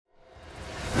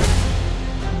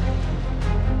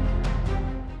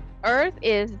Earth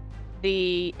is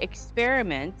the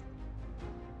experiment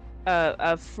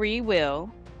of free will,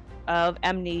 of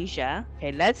amnesia.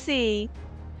 Okay, let's see.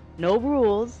 No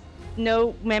rules,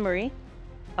 no memory.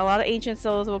 A lot of ancient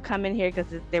souls will come in here because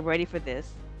they're ready for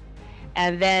this.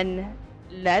 And then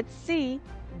let's see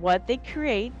what they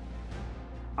create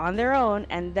on their own,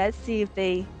 and let's see if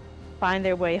they find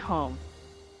their way home.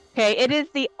 Okay, it is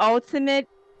the ultimate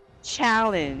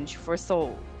challenge for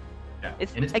souls. Yeah.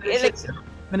 It's And it's like, been a shit show.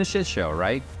 Been a shit show,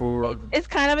 right? For it's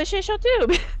kind of a shit show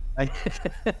too.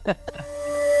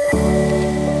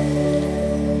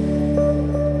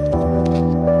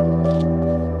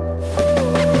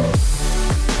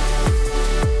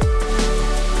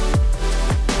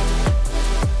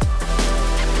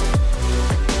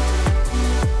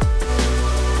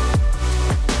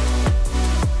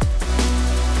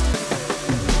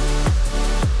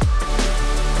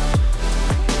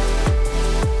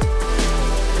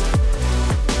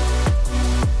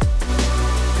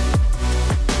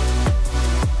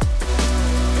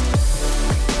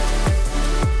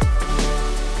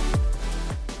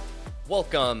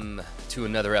 Welcome to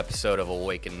another episode of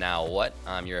Awaken Now What?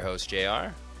 I'm your host,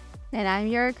 JR. And I'm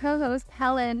your co-host,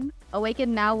 Helen.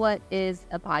 Awaken Now What is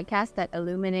a podcast that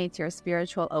illuminates your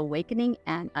spiritual awakening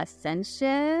and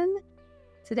ascension.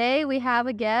 Today we have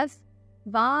a guest,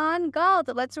 Von Galt.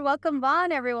 Let's welcome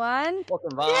Von, everyone.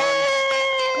 Welcome, Von. Yay!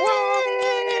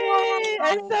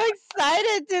 I'm so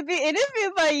excited to be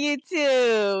interviewed by you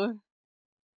two.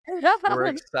 We're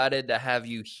excited to have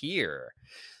you here.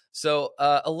 So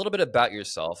a little bit about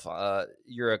yourself.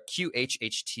 You're a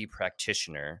QHHT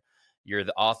practitioner. You're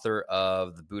the author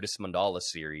of the Buddhist Mandala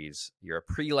series. You're a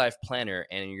pre-life planner,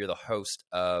 and you're the host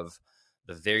of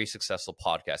the very successful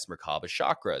podcast, Merkaba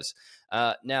Chakras.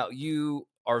 Now, you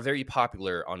are very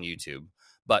popular on YouTube,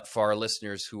 but for our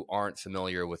listeners who aren't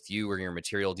familiar with you or your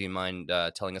material, do you mind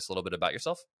telling us a little bit about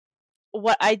yourself?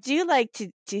 What I do like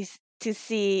to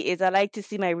see is I like to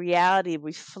see my reality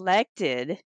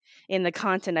reflected in the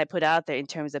content I put out there in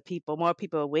terms of people, more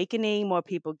people awakening, more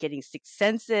people getting sixth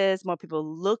senses, more people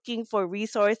looking for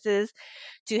resources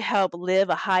to help live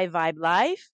a high vibe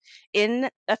life in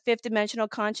a fifth dimensional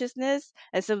consciousness.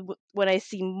 And so when I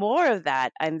see more of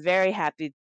that, I'm very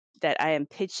happy that I am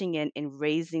pitching in and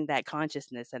raising that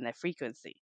consciousness and that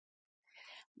frequency.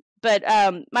 But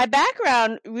my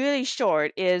background, really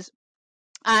short, is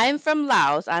I'm from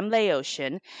Laos. I'm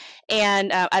Laotian,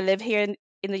 and I live here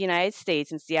in the United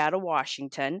States, in Seattle,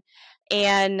 Washington.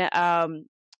 And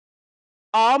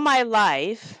all my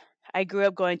life, I grew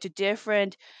up going to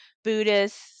different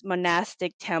Buddhist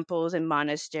monastic temples and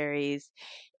monasteries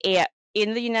in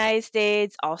the United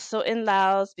States, also in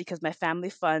Laos, because my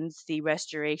family funds the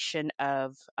restoration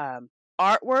of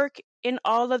artwork in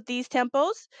all of these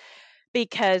temples,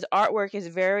 because artwork is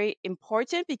very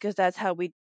important, because that's how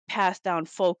we pass down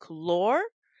folklore,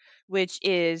 which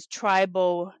is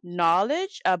tribal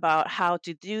knowledge about how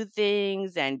to do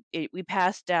things, and we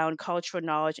pass down cultural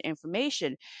knowledge and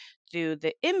information through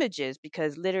the images,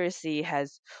 because literacy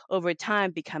has over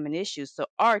time become an issue. So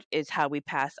art is how we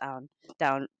pass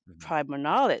down tribal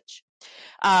knowledge.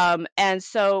 And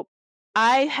so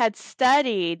I had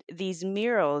studied these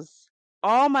murals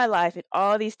all my life in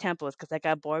all these temples because I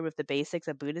got bored with the basics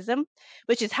of Buddhism,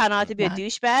 which is how not to be a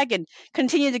douchebag and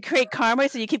continue to create karma.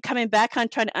 So you keep coming back on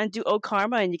trying to undo old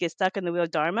karma and you get stuck in the wheel of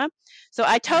dharma. So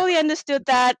I totally understood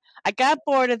that. I got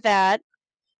bored of that.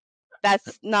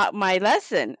 That's not my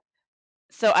lesson.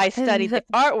 So I studied the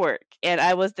artwork, and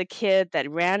I was the kid that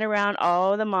ran around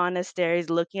all the monasteries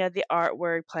looking at the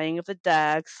artwork, playing with the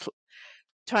ducks,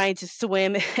 trying to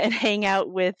swim and hang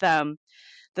out with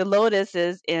the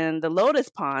lotuses in the lotus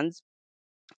ponds.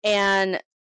 And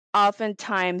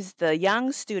oftentimes the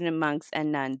young student monks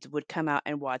and nuns would come out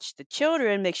and watch the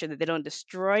children, make sure that they don't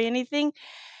destroy anything.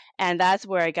 And that's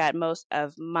where I got most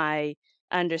of my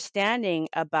understanding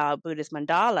about Buddhist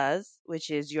mandalas, which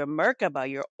is your Merkaba,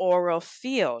 your oral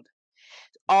field.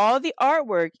 All the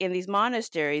artwork in these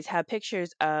monasteries have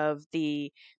pictures of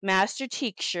the master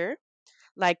teacher,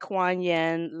 like Kuan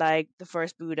Yin, like the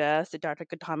first Buddha, Siddhartha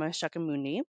Gautama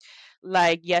Shakyamuni,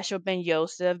 like Yeshua ben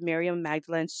Yosef, Miriam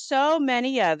Magdalene, so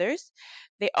many others.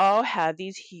 They all have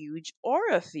these huge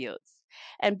aura fields.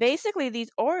 And basically, these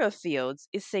aura fields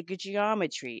is sacred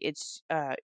geometry. It's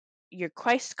your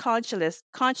Christ consciousness,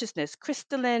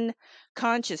 crystalline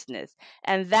consciousness.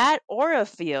 And that aura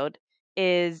field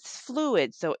is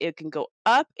fluid, so it can go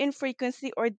up in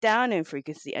frequency or down in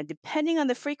frequency. And depending on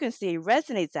the frequency it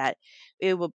resonates at,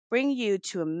 it will bring you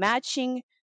to a matching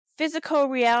physical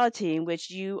reality in which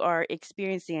you are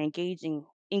experiencing and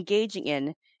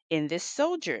engaging in this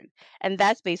sojourn. And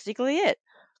that's basically it.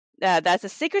 that's the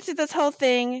secret to this whole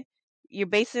thing. You're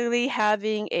basically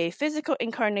having a physical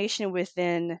incarnation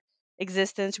within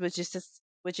existence, which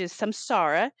is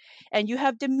samsara, and you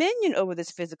have dominion over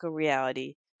this physical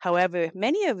reality. However,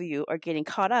 many of you are getting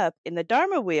caught up in the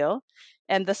Dharma wheel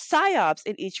and the psyops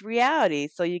in each reality,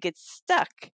 so you get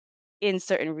stuck in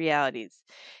certain realities.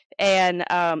 And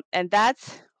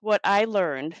that's what I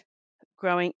learned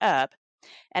growing up.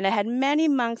 And I had many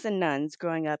monks and nuns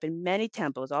growing up in many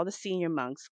temples. All the senior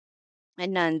monks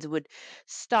and nuns would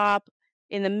stop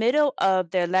in the middle of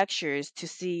their lectures to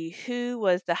see who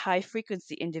was the high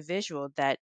frequency individual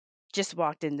that just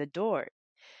walked in the door.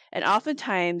 And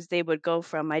oftentimes they would go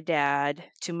from my dad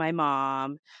to my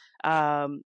mom,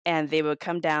 and they would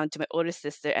come down to my older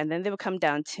sister, and then they would come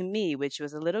down to me, which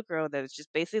was a little girl that was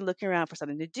just basically looking around for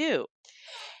something to do.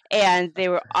 And they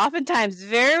were oftentimes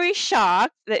very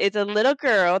shocked that it's a little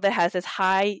girl that has this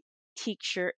high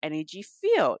teacher energy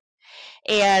field.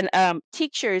 And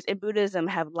teachers in Buddhism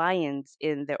have lions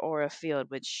in their aura field,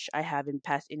 which I have in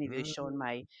past interviews shown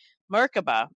my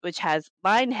Merkaba, which has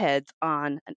lion heads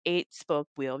on an 8-spoke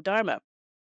wheel of Dharma.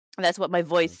 And that's what my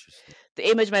voice, Interesting. the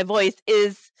image of my voice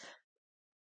is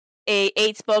a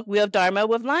 8-spoke wheel of Dharma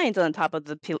with lions on top of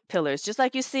the pillars, just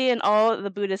like you see in all the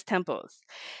Buddhist temples.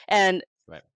 And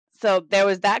Right. so there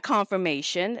was that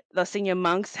confirmation, the senior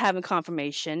monks having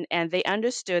confirmation, and they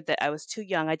understood that I was too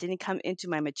young. I didn't come into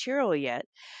my material yet.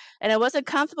 And I wasn't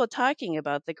comfortable talking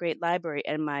about the Great Library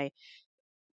and my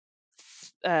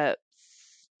uh,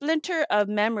 splinter of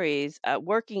memories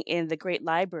working in the Great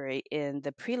Library in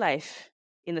the pre-life,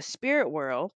 in the spirit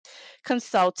world,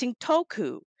 consulting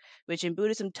toku, which in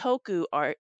Buddhism, toku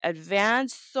are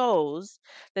advanced souls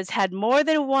that's had more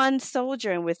than one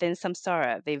sojourn within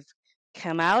samsara. They've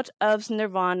come out of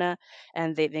nirvana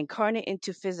and they've incarnated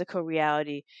into physical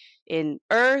reality in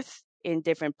earth, in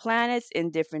different planets,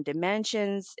 in different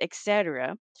dimensions,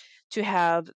 etc., to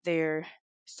have their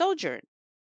sojourn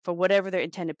for whatever their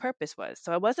intended purpose was.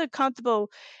 So I wasn't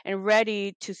comfortable and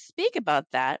ready to speak about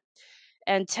that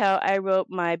until I wrote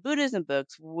my Buddhism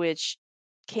books, which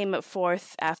came up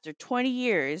forth after 20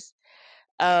 years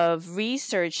of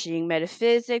researching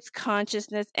metaphysics,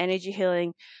 consciousness, energy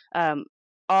healing,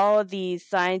 all of these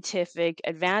scientific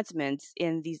advancements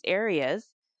in these areas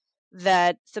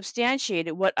that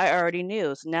substantiated what I already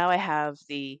knew. So now I have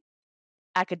the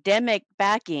academic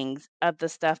backings of the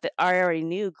stuff that I already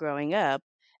knew growing up.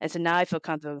 And so now I feel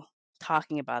comfortable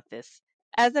talking about this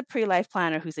as a pre life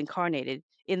planner who's incarnated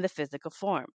in the physical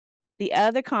form. The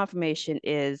other confirmation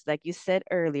is, like you said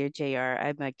earlier, JR,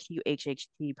 I'm a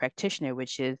QHHT practitioner,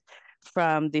 which is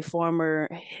from the former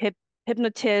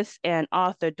hypnotist and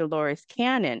author Dolores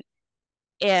Cannon.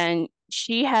 And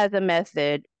she has a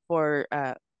method for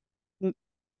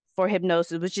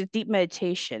hypnosis, which is deep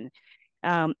meditation.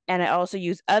 And I also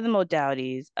use other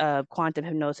modalities of quantum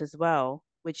hypnosis as well,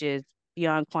 which is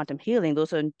beyond quantum healing.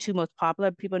 Those are the two most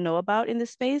popular people know about in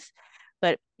this space.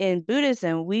 But in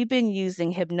Buddhism, we've been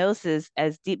using hypnosis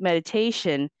as deep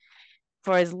meditation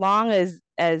for as long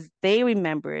as they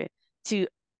remember it, to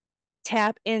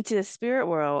tap into the spirit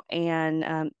world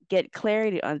and get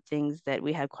clarity on things that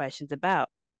we have questions about.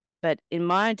 But in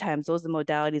modern times, those are the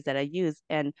modalities that I use.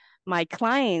 And my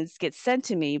clients get sent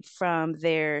to me from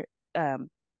their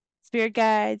spirit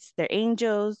guides, their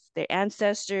angels, their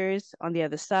ancestors on the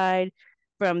other side,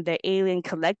 from their alien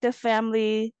collective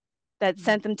family that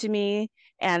sent them to me.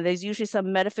 And there's usually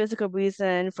some metaphysical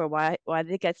reason for why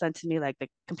they get sent to me, like the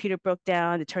computer broke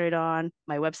down to turn it on,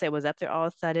 my website was up there all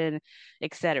of a sudden,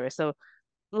 etc. So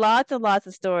lots and lots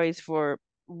of stories for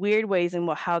weird ways in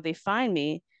how they find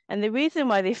me. And the reason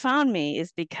why they found me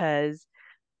is because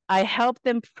I helped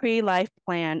them pre-life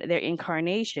plan their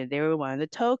incarnation. They were one of the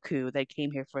toku that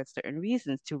came here for certain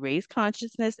reasons, to raise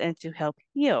consciousness and to help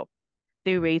heal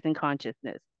through raising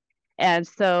consciousness. And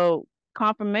so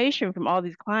confirmation from all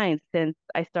these clients since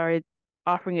I started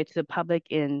offering it to the public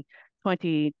in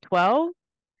 2012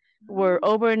 were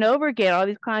over and over again, all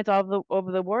these clients all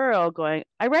over the world going,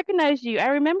 I recognize you. I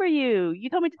remember you. You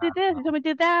told me to do this. You told me to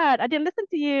do that. I didn't listen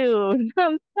to you.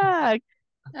 I'm stuck.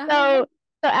 So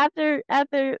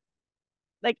after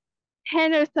like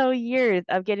 10 or so years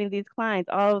of getting these clients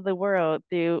all over the world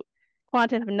through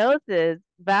quantum hypnosis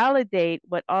validate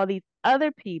what all these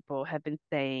other people have been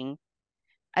saying,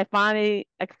 I finally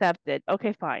accepted,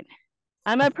 okay, fine.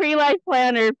 I'm a pre-life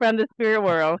planner from the spirit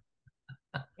world.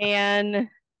 And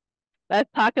let's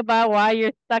talk about why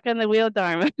you're stuck on the wheel,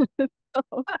 Dharma.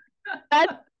 So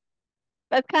that's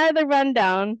kind of the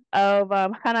rundown of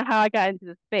kind of how I got into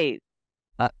the space.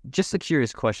 Just a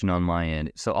curious question on my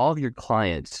end. So all of your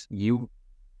clients, you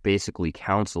basically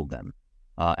counsel them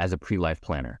as a pre-life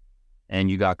planner. and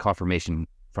you got confirmation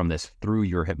from this through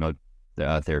your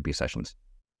hypnotherapy sessions?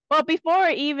 Well, before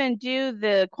I even do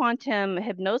the quantum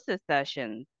hypnosis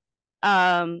sessions,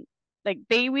 like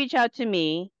they reach out to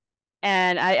me,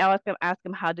 and I ask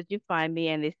them, how did you find me?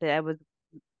 And they said, I was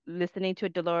listening to a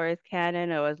Dolores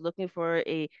Cannon, or I was looking for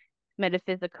a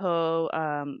metaphysical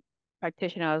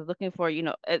practitioner. I was looking for,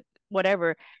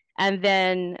 whatever. And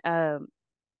then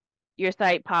your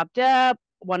site popped up,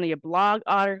 one of your blog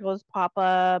articles pop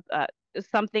up,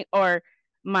 something, or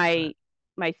my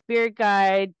my spirit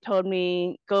guide told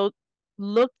me, go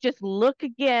just look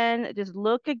again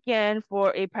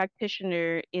for a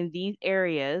practitioner in these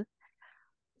areas,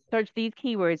 search these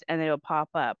keywords, and it'll pop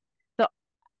up. So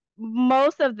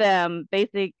most of them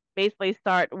basically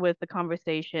start with the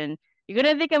conversation. You're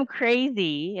gonna think I'm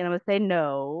crazy, and I'm gonna say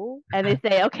no, and they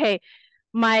say, okay,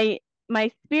 my my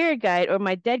spirit guide or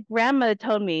my dead grandmother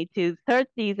told me to search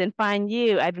these and find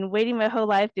you. I've been waiting my whole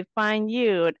life to find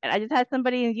you. And I just had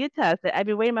somebody in Utah say, I've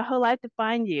been waiting my whole life to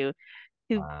find you,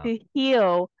 to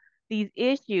heal these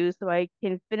issues so I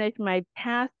can finish my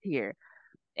task here.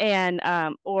 And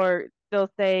or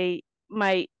they'll say,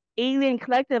 my alien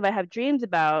collective I have dreams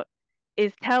about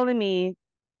is telling me,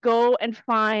 go and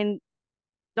find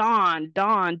Dawn.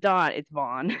 It's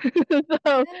Vaughn.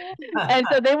 So, and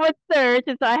so they would search,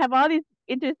 and so I have all these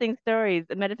interesting stories,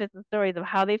 metaphysical stories of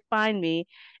how they find me,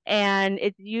 and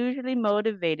it's usually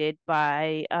motivated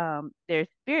by their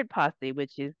spirit posse,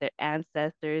 which is their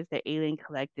ancestors, their alien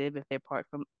collective,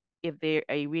 if they're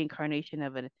a reincarnation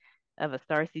of a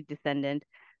starseed descendant,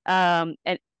 and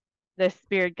the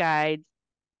spirit guides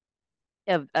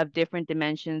of different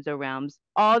dimensions or realms,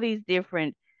 all these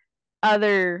different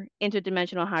other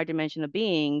interdimensional, higher dimensional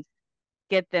beings,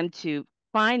 get them to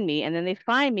find me, and then they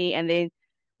find me, and then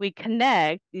we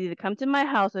connect. Either come to my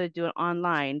house or do it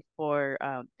online for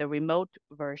the remote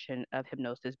version of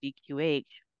hypnosis, BQH.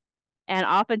 And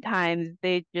oftentimes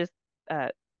they just uh,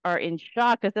 are in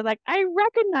shock because they're like, I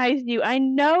recognize you. I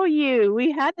know you.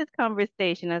 We had this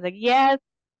conversation. I was like, yes,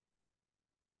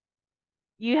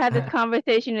 you had this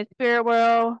conversation in spirit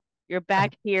world. You're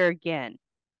back here again.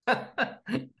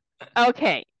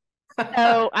 Okay.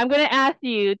 So I'm going to ask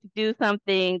you to do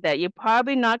something that you're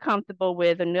probably not comfortable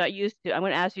with or not used to. I'm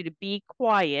going to ask you to be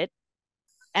quiet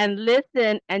and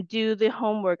listen and do the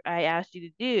homework I asked you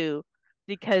to do,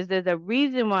 because there's a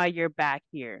reason why you're back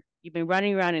here. You've been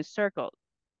running around in circles.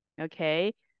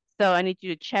 Okay. So I need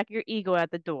you to check your ego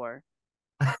at the door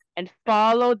and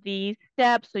follow these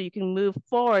steps so you can move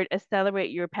forward, accelerate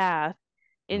your path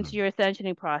into your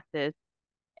ascensioning process,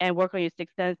 and work on your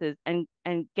six senses, and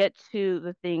get to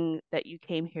the thing that you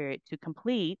came here to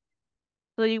complete.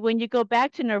 So when you go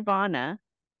back to nirvana,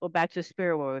 or back to the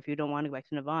spirit world, if you don't want to go back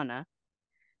to nirvana,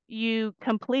 you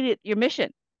completed your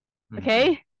mission.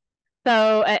 Okay.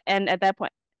 So and at that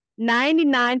point,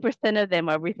 99% of them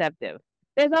are receptive.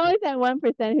 There's always that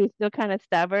 1% who's still kind of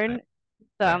stubborn.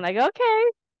 So I'm like, okay.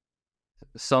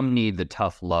 Some need the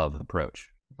tough love approach.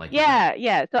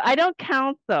 Yeah. So I don't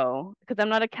counsel, because I'm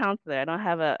not a counselor. I don't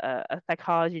have a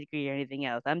psychology degree or anything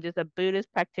else. I'm just a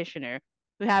Buddhist practitioner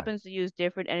who happens to use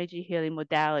different energy healing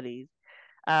modalities,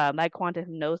 like quantum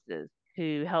hypnosis,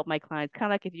 to help my clients.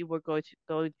 Kind of like if you were going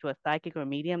to a psychic or a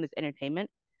medium, it's entertainment.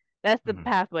 That's the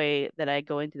pathway that I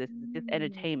go into. This is just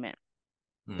entertainment.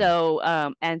 So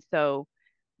and so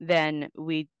then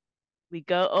we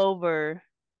go over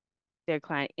their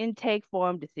client intake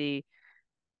form to see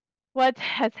what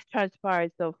has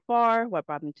transpired so far, what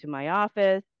brought me to my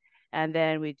office, and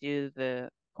then we do the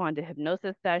quantum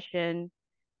hypnosis session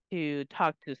to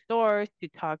talk to source, to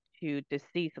talk to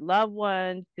deceased loved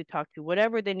ones, to talk to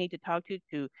whatever they need to talk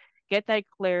to get that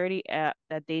clarity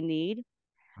that they need.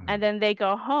 And then they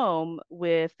go home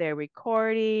with their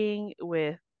recording,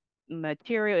 with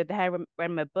material. If they have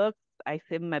read my books, I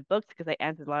send my books because I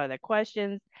answered a lot of their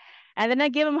questions. And then I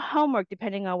give them homework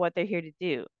depending on what they're here to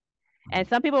do. And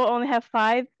some people will only have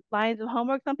 5 lines of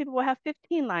homework. Some people will have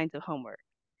 15 lines of homework.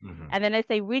 And then I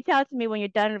say, reach out to me when you're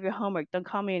done with your homework. Don't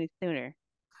call me any sooner.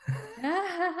 Because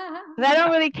I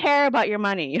don't really care about your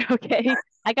money, okay?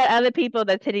 I got other people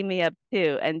that's hitting me up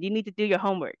too, and you need to do your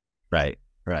homework. Right.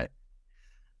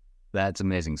 That's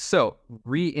amazing. So,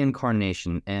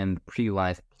 reincarnation and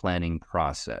pre-life planning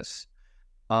process.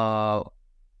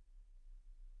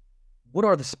 What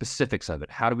are the specifics of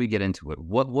it? How do we get into it?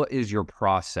 What is your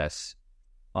process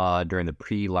during the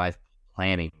pre-life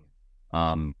planning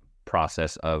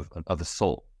process of the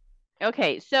soul?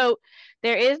 Okay, so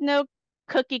there is no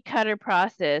cookie cutter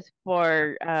process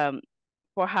for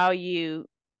how you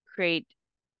create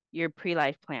your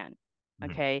pre-life plan.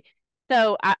 Okay,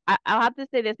 so I'll have to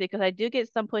say this because I do get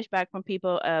some pushback from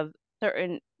people of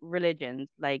certain religions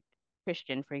like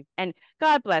Christian, and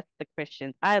God bless the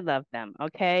Christians. I love them.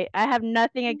 Okay, I have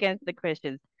nothing against the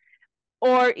Christians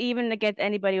or even against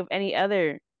anybody of any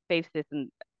other faith system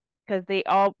because they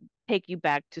all take you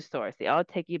back to source. They all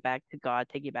take you back to God,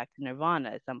 take you back to nirvana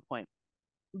at some point.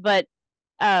 But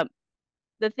um,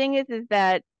 the thing is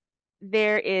that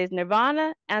there is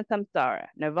nirvana and samsara.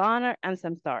 Nirvana and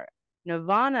samsara.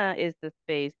 Nirvana is the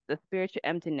space, the spiritual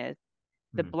emptiness,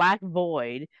 the black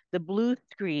void, the blue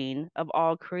screen of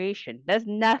all creation. There's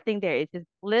nothing there. It's just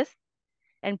bliss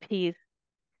and peace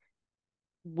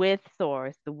with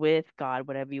source, with God,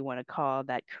 whatever you want to call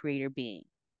that creator being.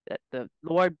 The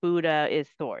Lord Buddha is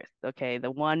source, okay?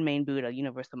 The one main Buddha,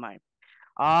 universal mind.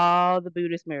 All the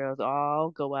Buddhist mirrors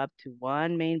all go up to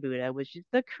one main Buddha, which is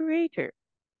the creator.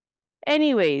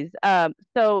 Anyways,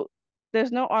 so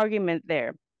there's no argument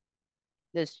there.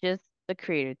 There's just the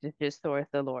creator, there's just source,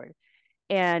 the Lord.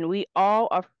 And we all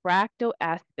are fractal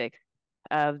aspects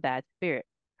of that spirit,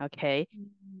 okay?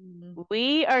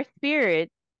 We are spirit,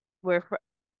 we're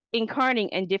incarnating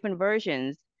in different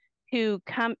versions to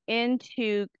come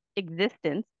into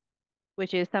existence,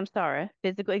 which is samsara,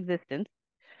 physical existence,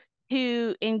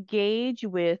 to engage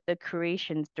with the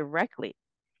creations directly.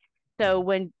 So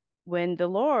when the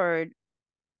Lord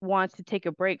wants to take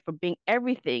a break from being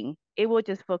everything, it will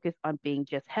just focus on being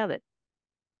just Helen.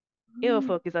 It will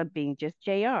focus on being just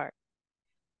JR.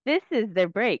 This is their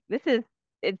break. This is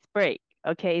its break.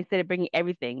 Okay, instead of bringing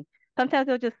everything, sometimes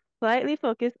they'll just slightly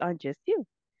focus on just you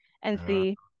and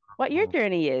see what your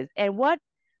journey is and what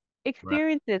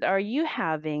experiences are you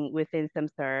having within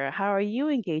samsara? How are you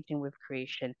engaging with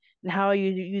creation? And how are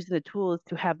you using the tools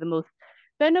to have the most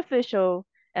beneficial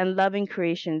and loving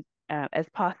creations as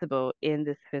possible in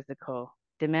this physical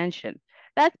dimension?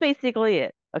 That's basically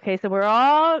it. Okay, so we're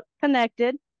all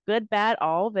connected, good, bad,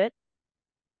 all of it.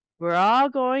 We're all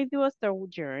going through a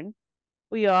sojourn.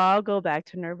 We all go back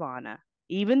to nirvana,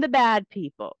 even the bad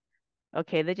people.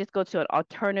 Okay, they just go to an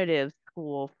alternative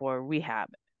school for rehab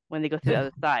when they go to the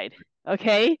other side.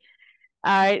 Okay,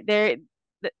 all right, they're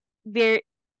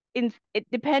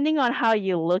depending on how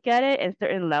you look at it and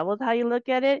certain levels how you look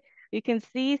at it, you can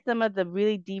see some of the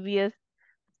really devious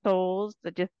souls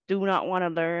that just do not want to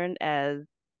learn as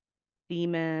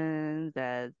demons,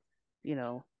 as you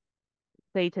know,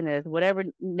 Satanists, whatever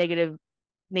negative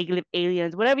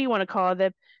aliens, whatever you want to call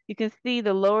them. You can see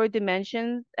the lower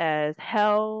dimensions as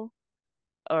hell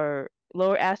or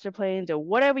lower astral planes or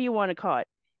whatever you want to call it.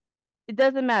 It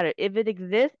doesn't matter. If it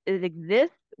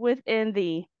exists within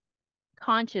the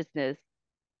consciousness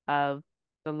of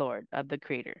the Lord, of the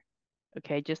Creator.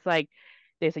 Okay, just like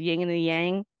there's a yin and a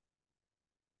yang.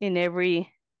 In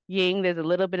every yin, there's a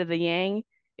little bit of the yang.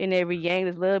 In every yang,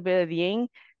 there's a little bit of the yin,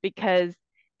 because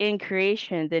in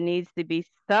creation, there needs to be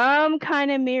some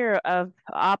kind of mirror of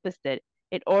opposite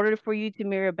in order for you to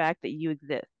mirror back that you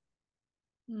exist.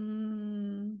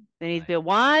 There needs to be a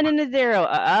one and a zero, a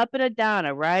up and a down,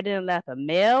 a right and a left, a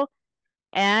male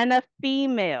and a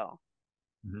female.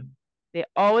 There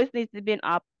always needs to be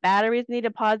batteries need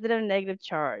a positive and negative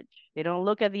charge. They don't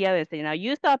look at the other and say, now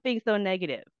you stop being so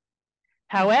negative.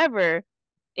 However,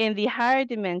 in the higher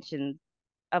dimensions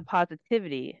of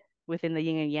positivity within the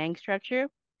yin and yang structure,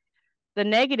 the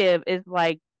negative is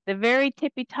like the very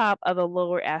tippy top of the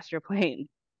lower astral plane.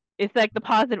 It's like the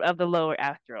positive of the lower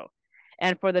astral.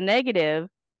 And for the negative,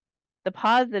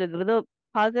 the little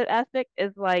positive aspect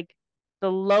is like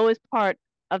the lowest part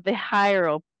of the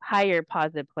higher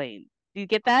positive plane. Do you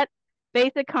get that?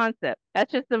 Basic concept.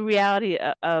 That's just the reality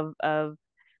of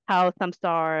how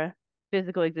samsara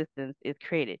physical existence is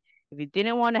created. If you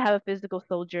didn't want to have a physical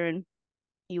sojourn,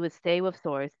 you would stay with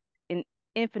source in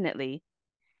infinitely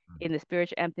in the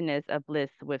spiritual emptiness of bliss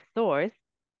with source.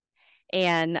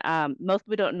 And most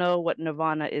people don't know what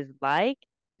nirvana is like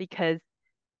because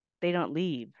they don't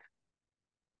leave.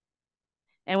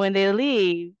 And when they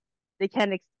leave, they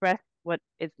can't express what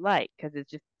it's like because it's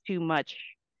just too much.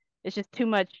 It's just too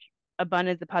much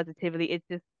abundance of positivity.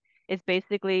 It's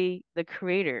basically the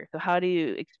creator. So how do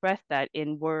you express that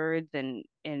in words and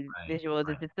in visuals?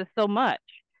 It's just so much.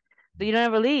 So you don't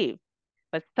ever leave.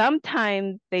 But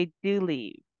sometimes they do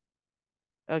leave.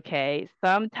 Okay.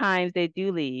 Sometimes they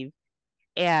do leave.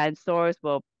 And source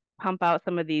will pump out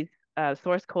some of these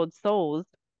source code souls,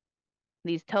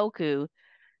 these toku,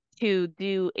 to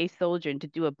do a sojourn, to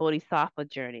do a bodhisattva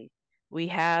journey. We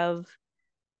have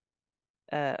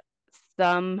uh,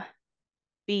 some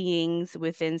beings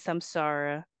within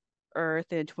samsara, earth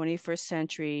in the 21st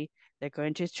century. They're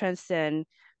going to transcend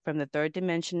from the third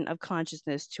dimension of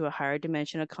consciousness to a higher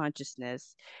dimension of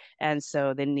consciousness. And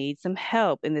so they need some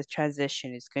help in this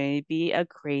transition. It's going to be a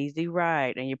crazy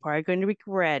ride, and you're probably going to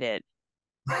regret it.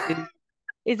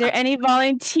 Is there any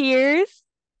volunteers?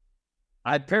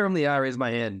 Apparently, I raised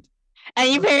my hand.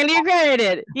 And you apparently regretted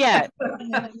it. Yeah.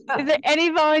 Is there any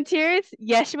volunteers?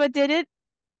 Yeshua did it,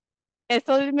 and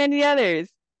so did many others.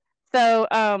 So,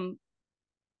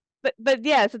 but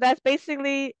yeah, so that's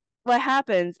basically what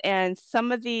happens. And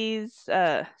some of these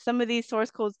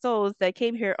source code souls that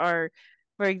came here are,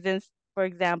 for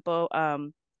example,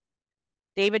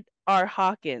 David R.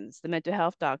 Hawkins, the mental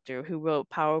health doctor who wrote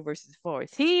Power versus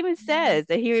Force. He even says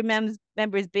that he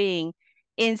remembers being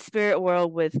in spirit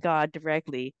world with God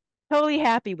directly. Totally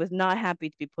happy, was not happy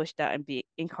to be pushed out and be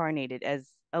incarnated as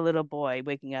a little boy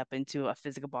waking up into a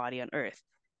physical body on Earth.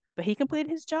 But he completed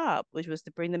his job, which was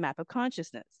to bring the map of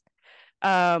consciousness.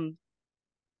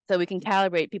 So we can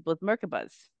calibrate people's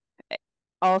Merkabas.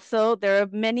 Also, there are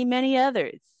many, many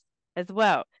others as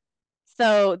well.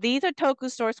 So these are Toku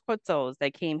source code souls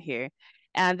that came here.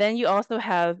 And then you also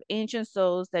have ancient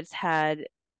souls that's had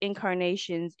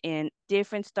incarnations in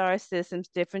different star systems,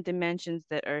 different dimensions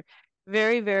that are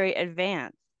very, very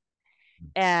advanced.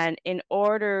 And in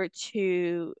order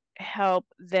to help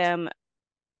them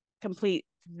complete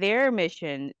their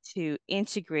mission to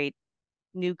integrate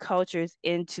new cultures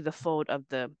into the fold of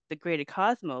the greater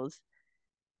cosmos,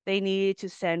 they needed to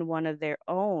send one of their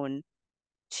own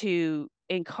to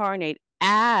incarnate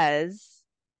as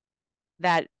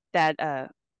that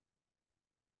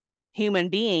human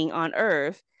being on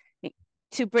Earth,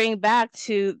 to bring back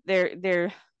to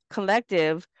their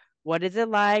collective, what is it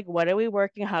like? What are we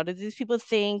working? How do these people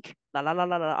think? La la la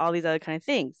la la, all these other kind of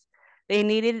things.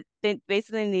 They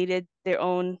basically needed their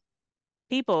own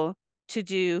people to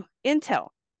do intel,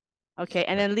 okay,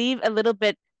 and then leave a little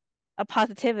bit of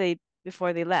positivity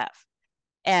before they left.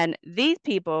 And these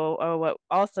people are what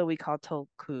also we call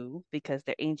Toku, because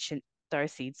they're ancient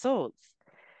starseed souls.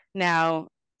 Now,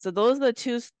 so those are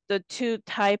the two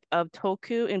type of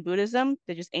Toku in Buddhism.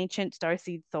 They're just ancient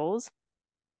starseed souls.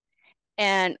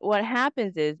 And what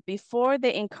happens is, before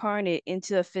they incarnate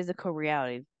into a physical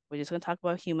reality, we're just going to talk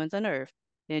about humans on Earth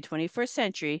in the 21st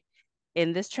century,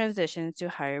 in this transition to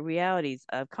higher realities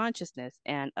of consciousness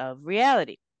and of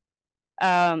reality.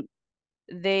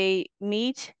 They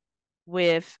meet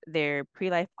with their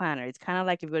pre-life planner. It's kind of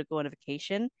like if you were to go on a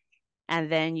vacation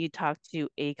and then you talk to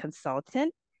a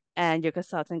consultant, and your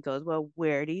consultant goes, well,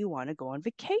 where do you want to go on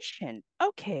vacation?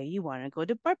 Okay, you want to go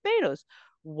to Barbados.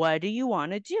 What do you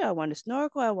want to do? I want to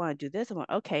snorkel. I want to do this.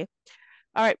 Okay.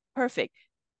 All right, perfect.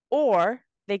 Or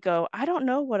they go, I don't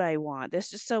know what I want. There's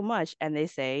just so much. And they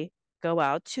say, go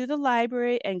out to the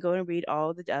library and go and read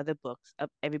all the other books of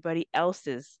everybody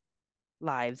else's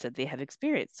lives that they have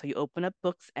experienced. So you open up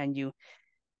books and you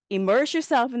immerse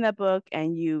yourself in that book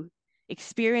and you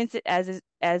experience it as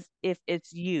if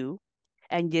it's you.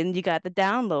 And then you got the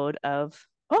download of,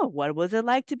 oh, what was it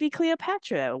like to be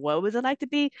Cleopatra? What was it like to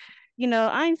be,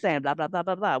 Einstein, blah, blah, blah,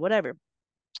 blah, blah, whatever.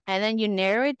 And then you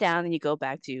narrow it down and you go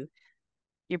back to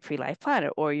your pre-life planner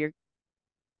or your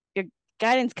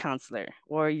guidance counselor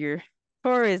or your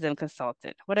tourism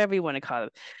consultant, whatever you want to call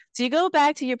it. So you go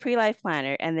back to your pre-life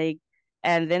planner and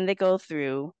then they go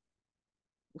through,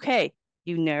 okay,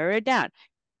 you narrow it down.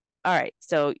 All right,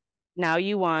 so now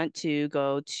you want to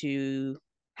go to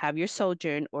have your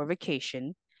sojourn or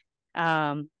vacation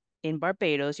in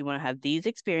Barbados. You want to have these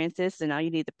experiences. So now you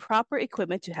need the proper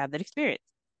equipment to have that experience.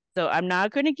 So I'm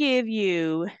not going to give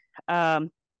you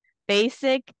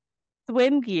basic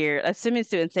swim gear, a swimming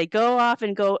suit, and say, go off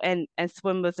and go and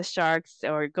swim with the sharks,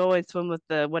 or go and swim with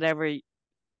the whatever,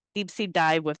 deep sea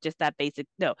dive with just that basic.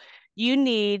 No, you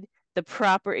need the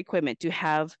proper equipment to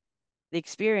have the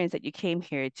experience that you came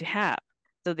here to have.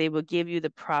 So they will give you the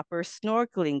proper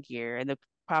snorkeling gear and the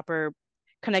proper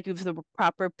connect you with the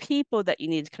proper people that you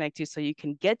need to connect to, so you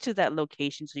can get to that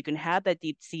location, so you can have that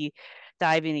deep sea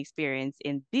diving experience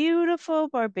in beautiful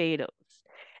Barbados.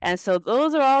 And so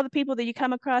those are all the people that you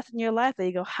come across in your life that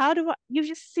you go, you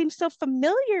just seem so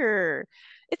familiar.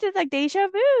 It's just like deja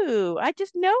vu. I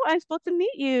just know I'm supposed to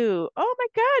meet you. Oh my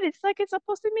God, it's like it's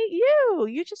supposed to meet you.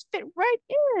 You just fit right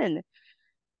in.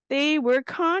 They were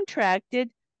contracted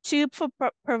to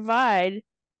provide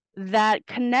that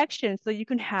connection so you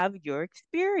can have your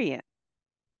experience.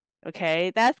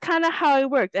 Okay, that's kind of how it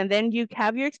works. And then you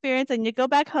have your experience and you go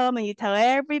back home and you tell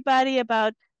everybody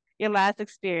about your last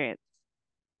experience.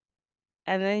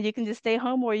 And then you can just stay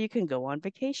home, or you can go on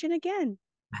vacation again.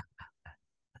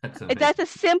 That's a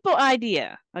simple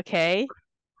idea, okay?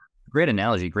 Great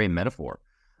analogy, great metaphor.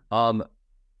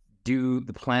 do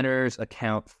the planners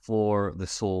account for the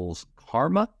soul's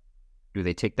karma? Do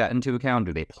they take that into account?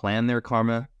 Do they plan their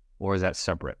karma, or is that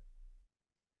separate?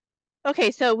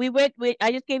 Okay, so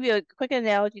I just gave you a quick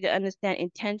analogy to understand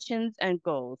intentions and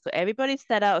goals. So everybody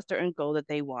set out a certain goal that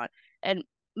they want. And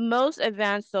most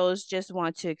advanced souls just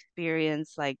want to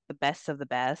experience like the best of the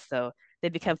best. So they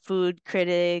become food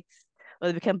critics, or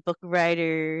they become book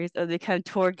writers, or they become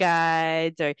tour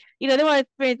guides, or they want to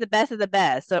experience the best of the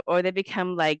best. So or they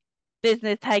become like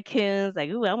business tycoons, like,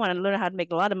 ooh, I want to learn how to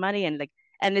make a lot of money, and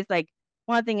it's like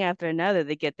one thing after another.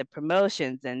 They get the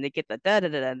promotions and they get the da da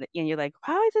da, and you're like,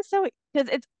 how is it so? Because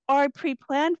it's already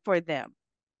pre-planned for them.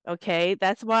 Okay,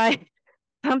 that's why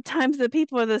sometimes the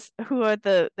people who are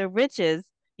the richest,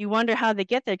 you wonder how they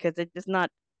get there because it's just not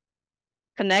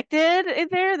connected in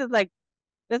there.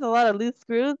 There's a lot of loose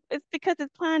screws. It's because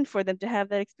it's planned for them to have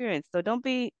that experience. So don't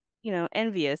be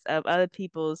envious of other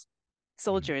people's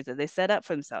soul Mhm. journeys that they set up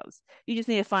for themselves. You just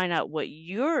need to find out what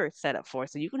you're set up for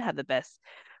so you can have the best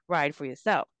ride for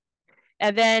yourself.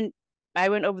 And then I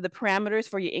went over the parameters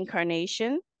for your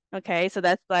incarnation. Okay, so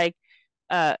that's like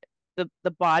the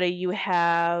body you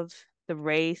have, the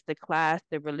race, the class,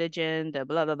 the religion, the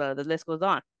blah blah blah. The list goes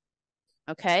on.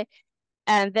 Okay,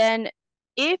 and then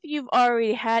if you've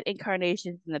already had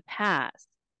incarnations in the past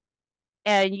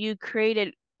and you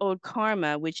created old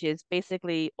karma, which is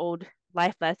basically old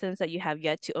life lessons that you have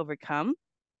yet to overcome.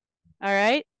 All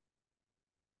right,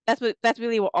 that's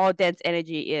really what all dense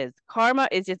energy is. Karma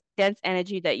is just dense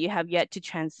energy that you have yet to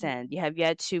transcend. You have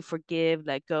yet to forgive,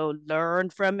 let go, learn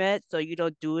from it so you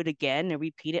don't do it again and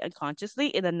repeat it unconsciously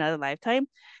in another lifetime.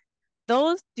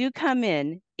 Those do come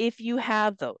in if you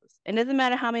have those. It doesn't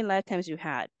matter how many lifetimes you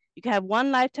had. You can have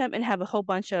one lifetime and have a whole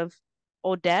bunch of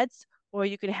old debts, or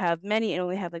you can have many and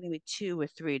only have like maybe two or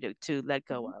three to let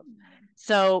go of.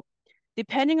 So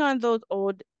depending on those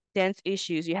old dense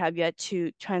issues you have yet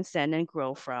to transcend and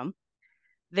grow from,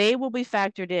 they will be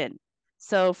factored in.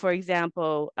 So, for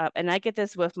example, and I get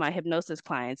this with my hypnosis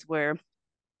clients where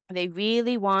they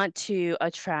really want to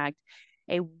attract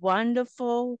a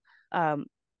wonderful um,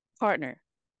 partner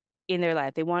in their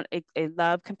life. They want a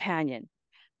love companion,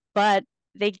 but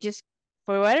they just,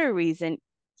 for whatever reason,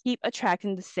 keep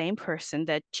attracting the same person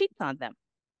that cheats on them.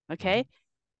 Okay,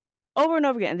 over and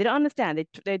over again. And they don't understand.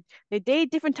 They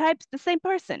date different types, the same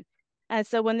person. And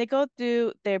so when they go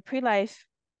through their pre-life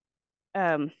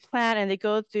plan and they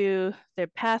go through their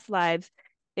past lives,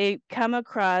 they come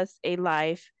across a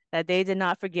life that they did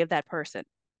not forgive that person.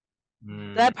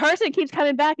 Mm. That person keeps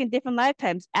coming back in different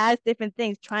lifetimes as different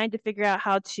things, trying to figure out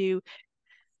how to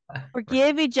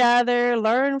forgive each other,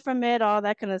 learn from it, all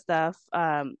that kind of stuff,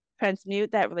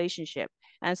 transmute that relationship.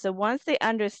 And so once they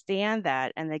understand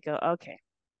that and they go, okay,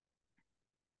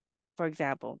 for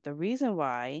example, the reason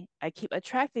why I keep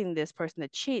attracting this person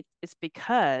that cheats is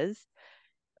because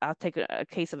I'll take a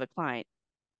case of a client.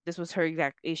 This was her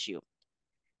exact issue.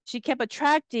 She kept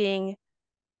attracting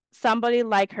somebody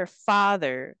like her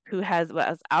father who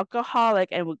was alcoholic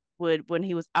and would when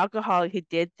he was alcoholic, he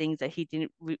did things that he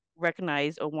didn't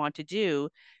recognize or want to do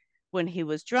when he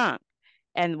was drunk.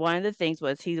 And one of the things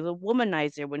was he's a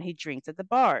womanizer when he drinks at the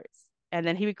bars. And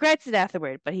then he regrets it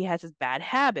afterward, but he has this bad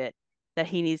habit that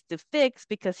he needs to fix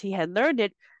because he had learned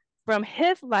it from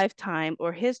his lifetime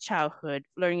or his childhood,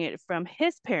 learning it from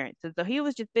his parents. And so he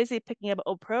was just basically picking up an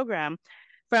old program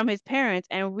from his parents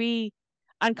and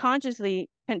unconsciously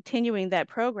continuing that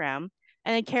program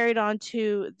and then carried on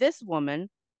to this woman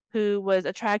who was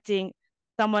attracting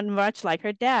someone much like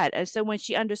her dad. And so when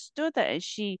she understood that and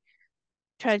she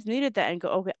transmuted that and go,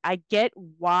 okay, I get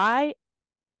why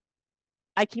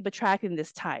I keep attracting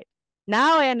this type.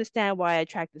 Now I understand why I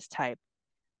attract this type.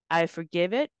 I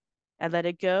forgive it, I let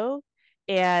it go.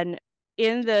 And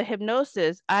in the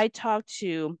hypnosis,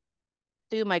 through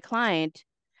my client,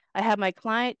 I have my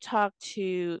client talk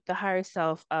to the higher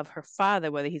self of her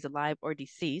father, whether he's alive or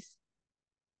deceased,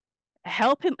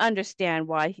 help him understand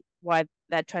why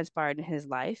that transpired in his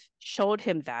life, showed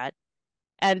him that.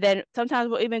 And then sometimes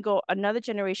we'll even go another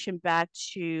generation back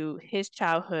to his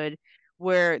childhood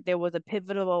where there was a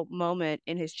pivotal moment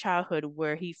in his childhood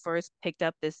where he first picked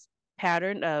up this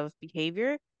pattern of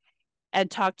behavior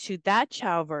and talk to that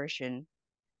child version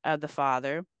of the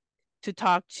father to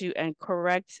talk to and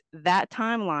correct that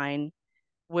timeline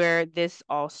where this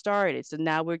all started. So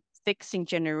now we're fixing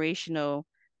generational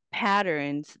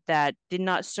patterns that did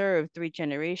not serve three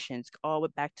generations, all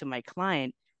went back to my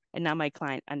client. And now my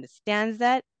client understands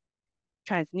that,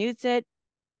 transmutes it,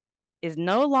 is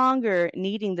no longer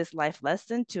needing this life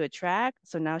lesson to attract.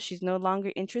 So now she's no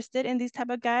longer interested in these type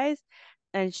of guys.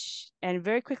 And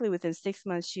very quickly, within 6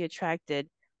 months, she attracted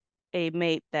a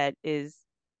mate that is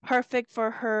perfect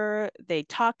for her. They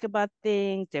talk about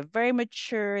things. They're very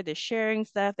mature. They're sharing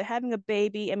stuff. They're having a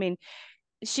baby. I mean,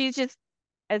 she's just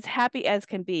as happy as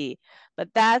can be. But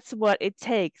that's what it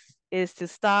takes, is to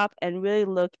stop and really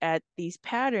look at these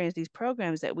patterns, these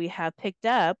programs that we have picked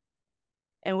up,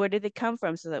 and where did they come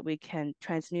from, so that we can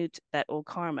transmute that old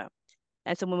karma.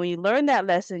 And so when you learn that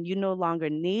lesson, you no longer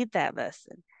need that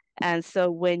lesson. And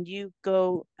so when you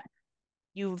go,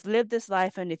 you've lived this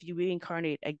life, and if you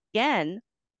reincarnate again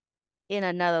in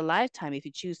another lifetime, if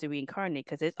you choose to reincarnate,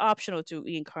 because it's optional to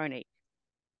reincarnate,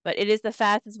 but it is the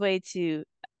fastest way to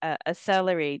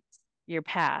accelerate your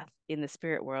path in the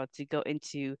spirit world, to go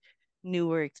into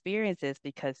newer experiences.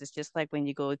 Because it's just like when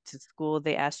you go to school,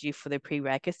 they ask you for the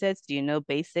prerequisites. Do you know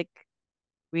basic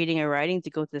reading or writing to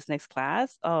go to this next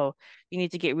class? Oh, you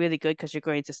need to get really good because you're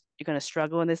going to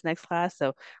struggle in this next class.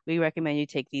 So we recommend you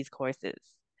take these courses.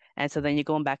 And so then you're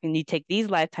going back and you take these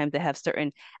lifetimes that have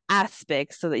certain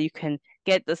aspects, so that you can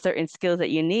get the certain skills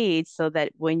that you need, so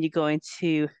that when you go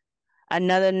into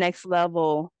another next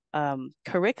level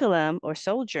curriculum or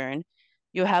sojourn,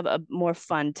 you'll have a more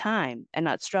fun time and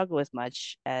not struggle as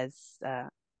much as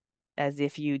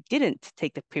if you didn't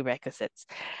take the prerequisites.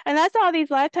 And that's all these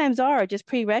lifetimes are, just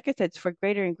prerequisites for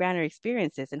greater and grander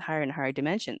experiences in higher and higher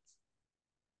dimensions.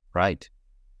 Right.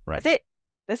 That's it.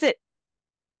 That's it.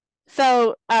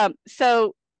 So,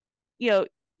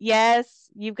 yes,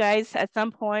 you guys at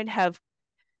some point have,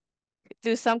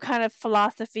 through some kind of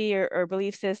philosophy or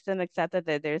belief system, accepted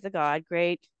that there's a God.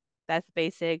 Great. That's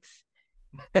basics.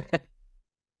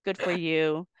 Good for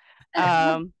you.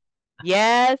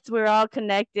 Yes, we're all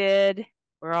connected.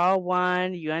 We're all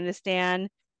one. You understand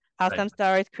how some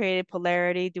stars created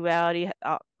polarity, duality.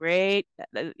 Oh, great.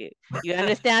 You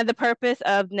understand the purpose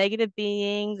of negative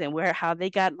beings and how they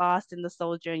got lost in the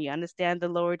soul journey. You understand the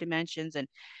lower dimensions and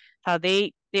how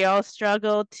they all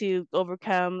struggle to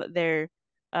overcome their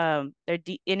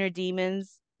inner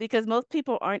demons, because most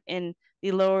people aren't in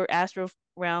the lower astral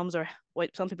realms, or what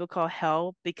some people call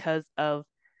hell, because of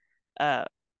uh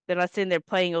they're not sitting there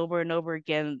playing over and over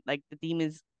again like the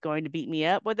demon's going to beat me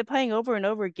up. What they're playing over and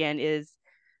over again is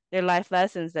their life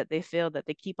lessons that they feel that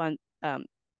they keep on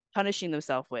punishing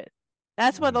themselves with.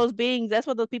 That's what those beings, that's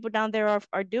what those people down there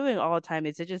are doing all the time.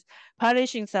 Is they're just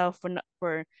punishing self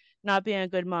for not being a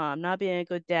good mom, not being a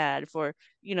good dad, for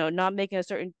not making a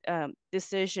certain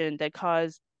decision that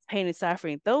caused pain and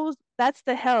suffering. That's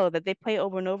the hell that they play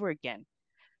over and over again,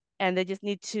 and they just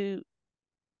need to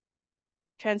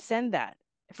transcend that,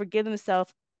 forgive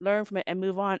themselves, learn from it, and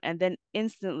move on. And then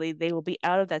instantly they will be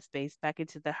out of that space, back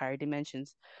into the higher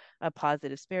dimensions of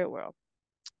positive spirit world.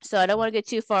 So I don't want to get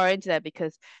too far into that,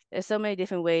 because there's so many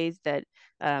different ways that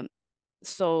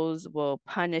souls will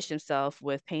punish themselves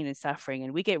with pain and suffering,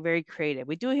 and we get very creative.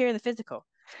 We do it here in the physical,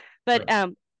 but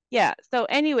yeah. So,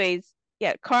 anyways,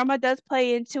 yeah, karma does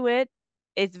play into it.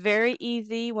 It's very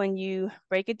easy when you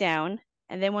break it down,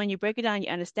 and then when you break it down, you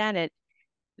understand it.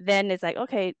 Then it's like,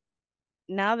 okay,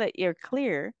 now that you're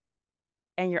clear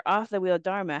and you're off the wheel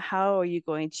dharma, how are you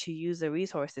going to use the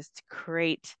resources to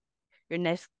create your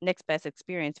next best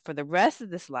experience for the rest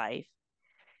of this life?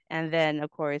 And then,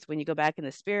 of course, when you go back in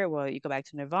the spirit world, you go back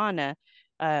to nirvana.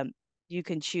 You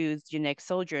can choose your next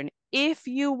sojourn if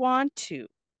you want to.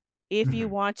 If you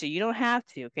want to, you don't have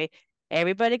to. Okay,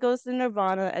 everybody goes to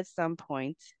nirvana at some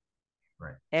point.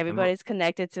 Right. Everybody's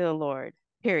connected to the Lord.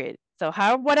 Period. So,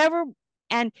 whatever,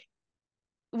 and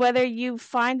whether you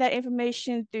find that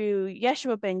information through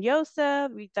Yeshua ben Yosef,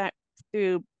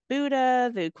 through Buddha,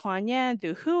 through Kuan Yin,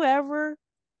 through whoever,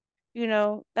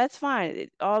 that's fine. It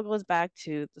all goes back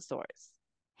to the source.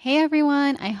 Hey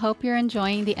everyone, I hope you're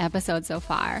enjoying the episode so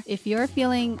far. If you're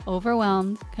feeling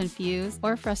overwhelmed, confused,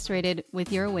 or frustrated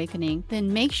with your awakening,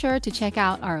 then make sure to check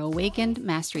out our Awakened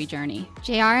Mastery Journey.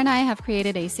 JR and I have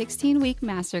created a 16-week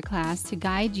masterclass to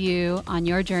guide you on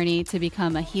your journey to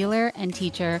become a healer and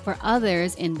teacher for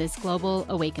others in this global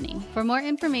awakening. For more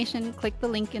information, click the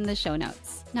link in the show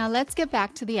notes. Now let's get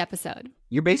back to the episode.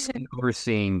 You're basically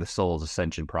overseeing the soul's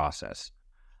ascension process.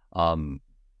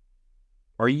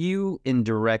 Are you in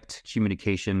direct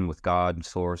communication with God and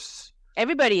Source?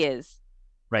 Everybody is.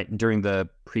 Right, during the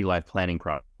pre-life planning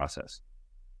process.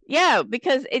 Yeah,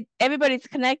 because everybody's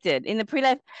connected in the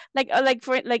pre-life,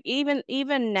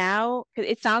 even now,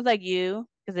 because it sounds like you,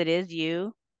 because it is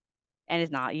you, and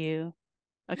it's not you.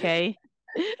 Okay.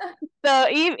 So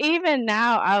even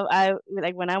now, I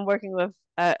like when I'm working with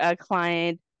a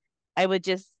client, I would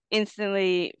just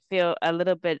instantly feel a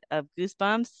little bit of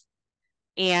goosebumps,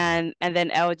 and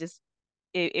then I would just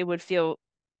it would feel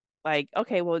like,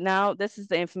 okay, well, now this is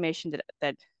the information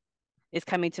that is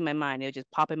coming to my mind. It'll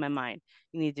just pop in my mind.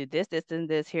 You need to do this, this, and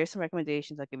this. Here's some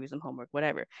recommendations. I'll give you some homework,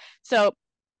 whatever. So,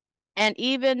 and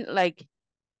even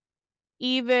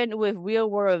with real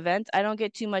world events, I don't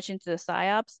get too much into the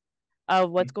psyops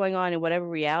of what's going on in whatever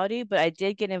reality, but I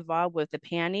did get involved with the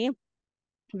panty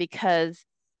because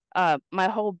my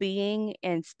whole being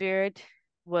and spirit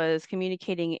was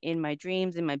communicating in my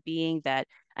dreams, in my being, that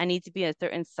I need to be on a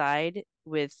certain side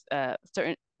with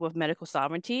medical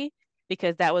sovereignty,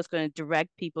 because that was going to direct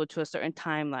people to a certain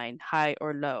timeline, high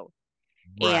or low.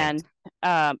 Right.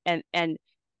 And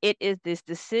it is these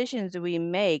decisions we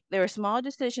make. There are small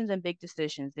decisions and big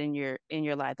decisions in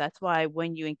your life. That's why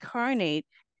when you incarnate,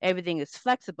 everything is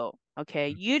flexible.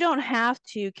 Okay, you don't have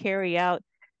to carry out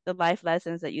the life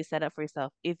lessons that you set up for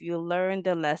yourself if you learn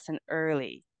the lesson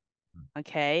early.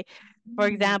 Okay, for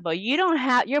example, you don't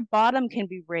have, your bottom can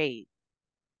be raised.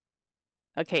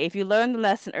 Okay, if you learn the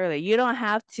lesson early, you don't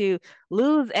have to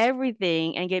lose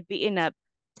everything and get beaten up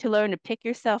to learn to pick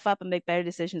yourself up and make better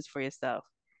decisions for yourself.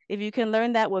 If you can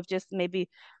learn that with just maybe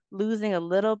losing a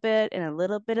little bit and a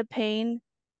little bit of pain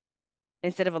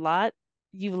instead of a lot,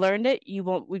 you've learned it, you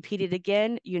won't repeat it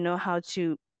again. You know how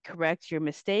to correct your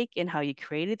mistake and how you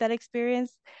created that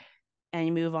experience, and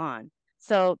you move on.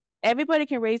 So everybody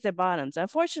can raise their bottoms.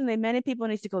 Unfortunately, many people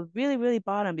need to go really, really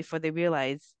bottom before they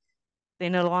realize they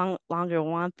no longer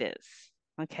want this.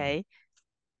 Okay.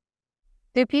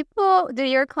 Do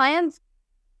your clients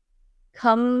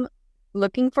come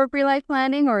looking for pre-life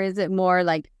planning, or is it more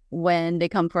like when they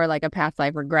come for like a past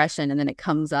life regression and then it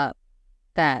comes up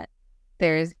that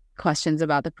there's questions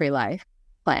about the pre-life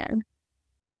plan?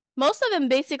 Most of them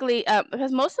basically,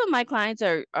 because most of my clients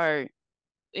are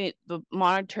the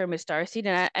modern term is starseed,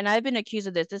 and I've been accused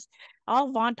of this. This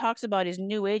all Vaughn talks about is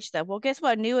new age stuff. Well, guess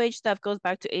what? New age stuff goes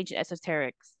back to ancient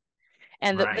esoterics,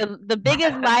 and Right. the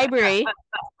biggest library,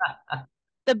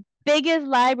 the biggest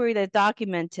library that's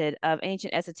documented of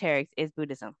ancient esoterics is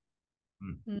Buddhism.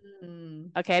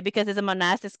 Okay, because it's a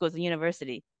monastic school, it's a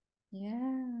university.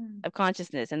 Yeah. Of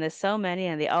consciousness, and there's so many,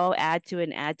 and they all add to it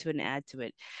and add to it and add to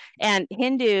it. And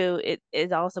Hindu it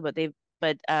is also, but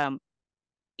that,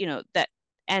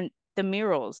 and the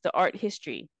murals, the art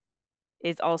history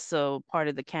is also part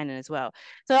of the canon as well.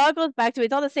 So it all goes back to,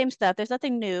 it's all the same stuff. There's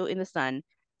nothing new in the sun.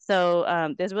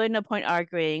 So there's really no point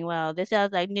arguing, well, this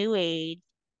sounds like new age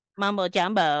mumbo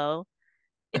jumbo.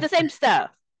 It's the same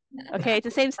stuff. Okay, it's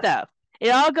the same stuff. It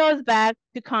all goes back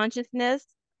to consciousness,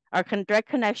 our direct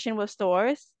connection with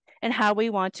source, and how we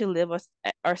want to live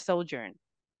our sojourn.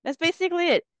 That's basically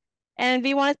it. And if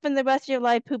you want to spend the rest of your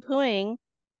life poo-pooing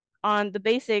on the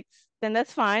basics, then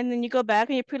that's fine. Then you go back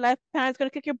and your pre-life plan is going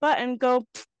to kick your butt and go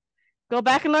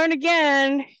back and learn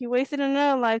again. You wasted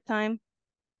another lifetime.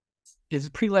 Is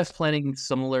pre-life planning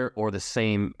similar or the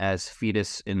same as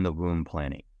fetus in the womb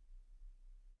planning?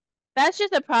 That's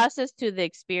just a process to the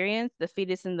experience, the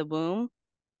fetus in the womb,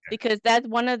 because that's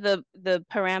one of the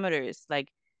parameters. Like,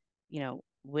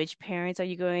 which parents are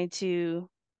you going to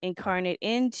incarnate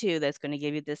into that's going to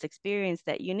give you this experience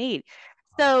that you need?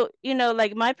 So,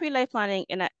 like my pre-life planning,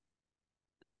 and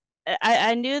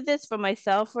I knew this for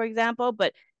myself, for example,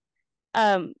 but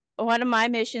one of my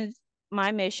mission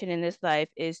in this life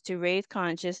is to raise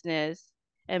consciousness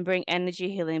and bring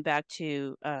energy healing back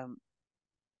to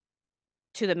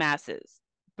the masses.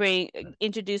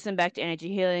 Introduce them back to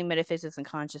energy healing, metaphysics, and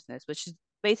consciousness, which is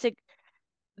basic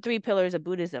 3 pillars of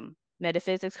Buddhism: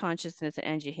 metaphysics, consciousness, and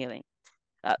energy healing.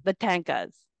 The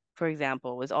Tankas, for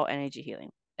example, was all energy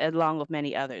healing, along with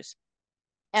many others.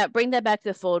 Bring that back to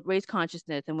the fold, raise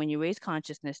consciousness, and when you raise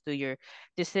consciousness through your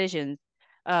decisions,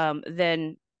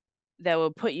 then that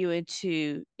will put you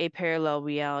into a parallel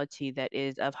reality that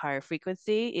is of higher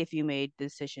frequency if you made the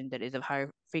decision that is of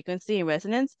higher frequency and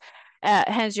resonance,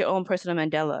 hence your own personal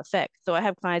Mandela effect. So I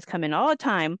have clients come in all the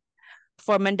time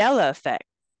for Mandela effect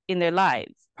in their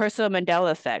lives, personal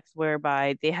Mandela effects,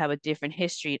 whereby they have a different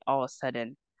history all of a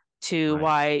sudden to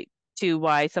Right.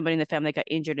 why somebody in the family got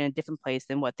injured in a different place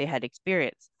than what they had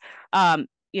experienced.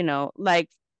 Like,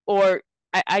 or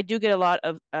I do get a lot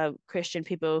of Christian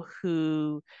people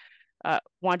who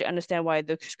want to understand why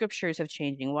the scriptures have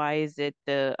changing. Why is it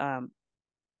the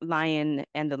lion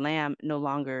and the lamb no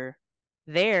longer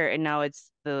there, and now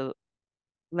it's the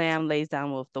lamb lays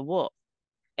down with the wolf?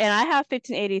 And I have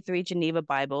 1583 Geneva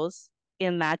Bibles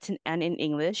in Latin and in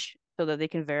English so that they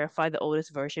can verify the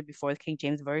oldest version before the King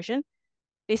James Version.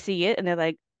 They see it and they're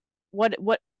like,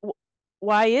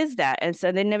 why is that? And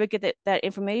so they never get that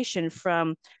information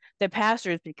from their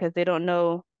pastors because they don't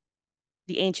know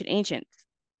the ancient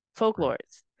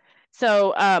folklores.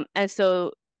 So, and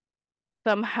so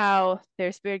somehow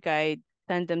their spirit guide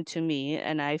send them to me,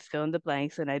 and I fill in the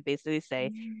blanks, and I basically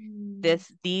say,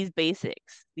 these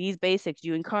basics,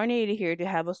 you incarnated here to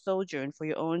have a sojourn for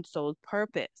your own soul's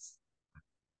purpose.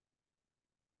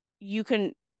 You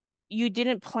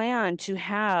didn't plan to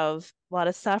have a lot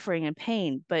of suffering and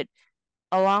pain, but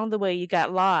along the way you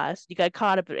got lost, you got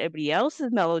caught up in everybody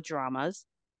else's melodramas,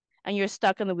 and you're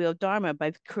stuck in the wheel of dharma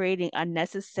by creating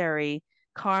unnecessary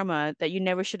karma that you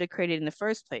never should have created in the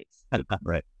first place.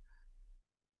 Right.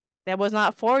 That was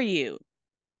not for you.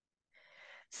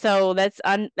 So let's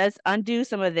undo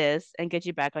some of this and get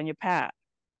you back on your path,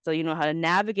 so you know how to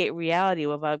navigate reality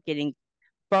without getting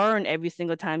burned every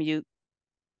single time you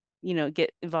get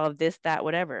involved, this, that,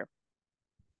 whatever.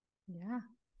 Yeah.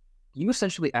 You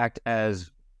essentially act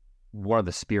as one of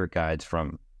the spirit guides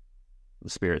from the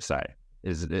spirit side.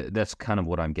 That's kind of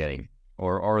what I'm getting,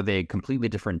 or are they a completely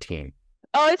different team?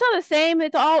 Oh, it's all the same.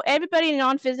 It's all, everybody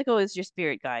non-physical is your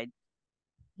spirit guide.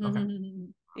 Okay.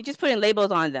 You're just putting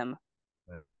labels on them.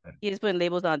 You're just putting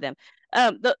labels on them.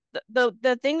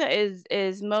 The thing that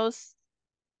is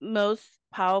most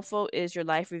powerful is your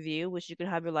life review, which you can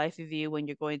have your life review when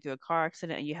you're going through a car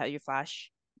accident and you have your flash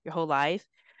your whole life,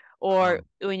 or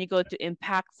when you go to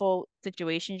impactful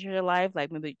situations in your life,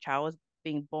 like maybe a child was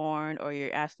being born, or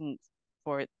you're asking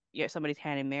for somebody's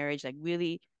hand in marriage, like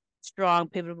really strong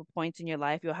pivotal points in your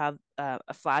life, you'll have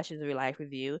a flash of your life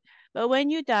review. But when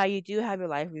you die, you do have your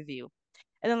life review.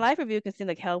 And the life review can seem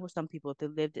like hell for some people if they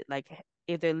lived it, like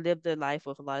if they lived their life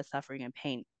with a lot of suffering and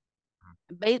pain.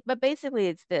 But basically,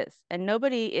 it's this, and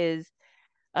nobody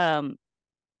um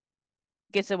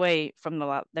gets away from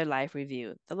their life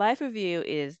review. The life review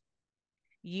is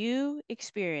you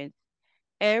experience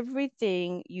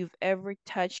everything you've ever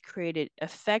touched, created,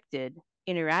 affected,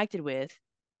 interacted with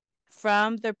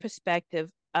from the perspective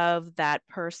of that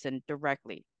person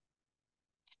directly,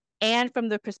 and from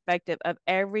the perspective of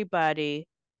everybody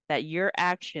that your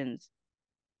actions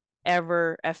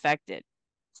ever affected.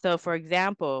 So, for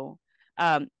example,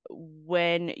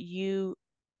 when you,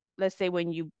 let's say,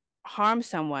 when you harm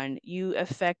someone, you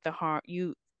affect the harm,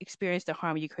 you experience the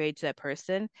harm you created to that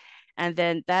person, and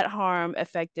then that harm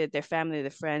affected their family,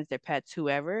 their friends, their pets,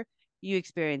 whoever. You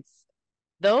experience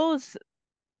those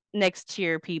next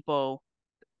tier people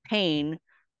pain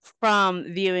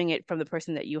from viewing it from the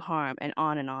person that you harm, and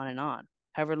on and on and on.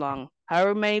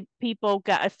 However many people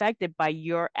got affected by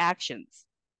your actions.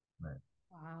 Right.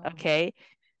 Wow. Okay.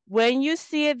 When you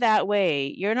see it that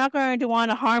way, you're not going to want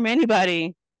to harm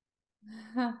anybody.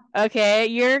 Okay.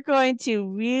 You're going to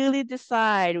really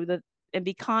decide and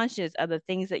be conscious of the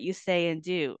things that you say and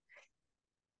do.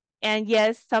 And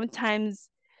yes, sometimes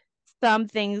some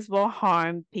things will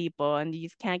harm people and you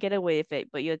just can't get away with it,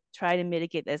 but you try to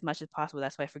mitigate as much as possible.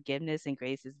 That's why forgiveness and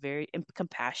grace is and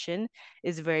compassion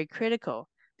is very critical,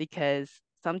 because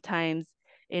sometimes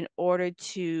in order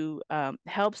to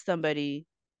help somebody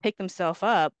pick themselves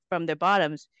up from their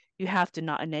bottoms, you have to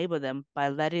not enable them by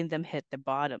letting them hit their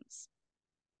bottoms.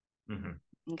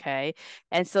 Mm-hmm. Okay.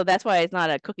 And so that's why it's not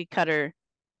a cookie cutter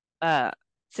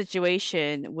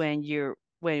situation when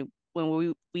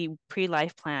we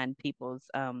pre-life plan people's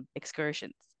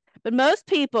excursions. But most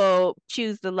people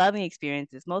choose the loving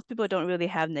experiences. Most people don't really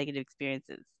have negative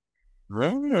experiences.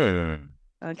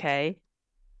 Okay.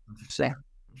 Interesting.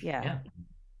 Yeah.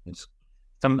 It's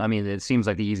I mean, it seems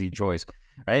like the easy choice,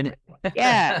 right?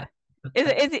 Yeah.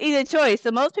 It's either choice. So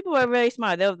most people are very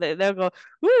smart. They'll go,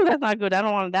 "Ooh, that's not good. I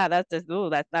don't want that. That's just, ooh,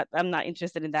 that's not. I'm not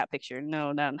interested in that picture.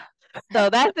 No, no."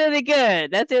 So that's really good.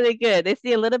 That's really good. They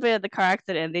see a little bit of the car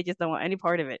accident and they just don't want any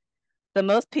part of it. So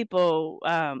most people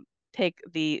take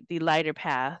the lighter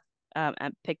path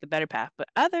and pick the better path, but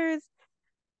others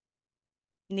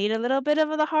need a little bit of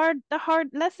the hard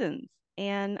lessons,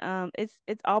 and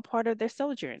it's all part of their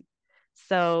sojourn.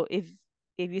 So if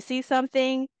you see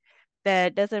something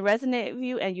that doesn't resonate with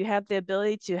you and you have the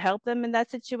ability to help them in that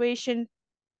situation,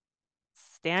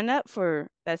 stand up for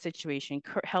that situation,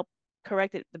 help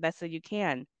correct it the best that you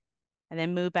can, and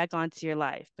then move back onto your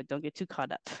life, but don't get too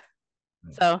caught up.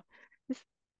 Right. So just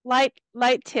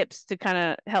light tips to kind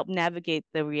of help navigate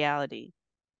the reality.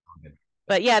 Okay.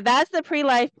 But yeah, that's the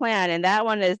pre-life plan, and that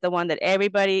one is the one that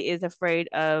everybody is afraid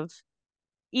of.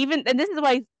 And this is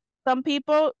why some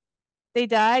people, they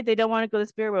die, they don't want to go to the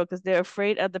spirit world because they're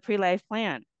afraid of the pre-life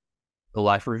plan. The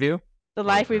life review? The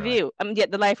life review.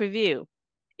 The life review.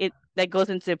 That goes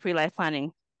into pre-life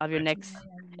planning of your next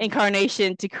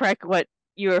incarnation to correct what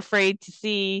you're afraid to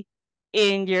see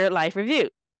in your life review.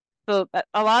 So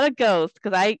a lot of ghosts,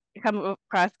 because I come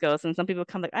across ghosts, and some people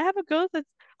come like, I have a ghost that's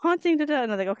haunting, and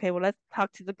I'm like, okay, well, let's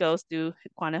talk to the ghost, do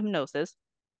quantum hypnosis.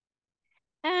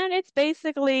 And it's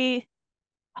basically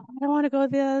I don't want to go to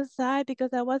the other side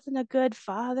because I wasn't a good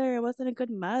father, I wasn't a good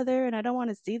mother, and I don't want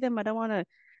to see them. I don't want to,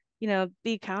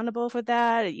 be accountable for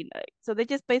that. So they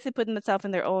just basically put themselves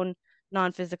in their own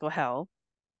non-physical hell.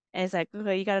 And it's like,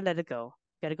 okay, you gotta let it go.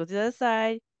 You gotta go to the other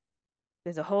side.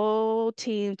 There's a whole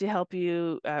team to help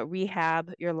you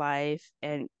rehab your life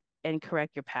and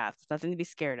correct your path. It's nothing to be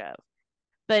scared of.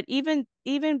 But even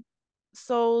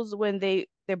souls, when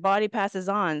their body passes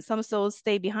on, some souls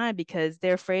stay behind because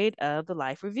they're afraid of the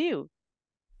life review.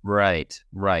 Right,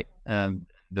 right.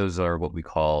 Those are what we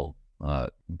call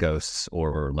ghosts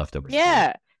or leftover spirits.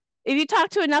 Yeah. If you talk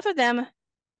to enough of them,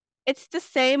 it's the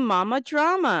same mama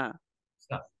drama.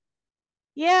 Stuff.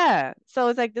 Yeah. So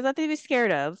it's like there's nothing to be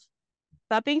scared of.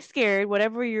 Stop being scared.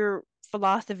 Whatever your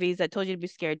philosophies that told you to be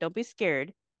scared, don't be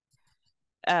scared.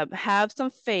 Have some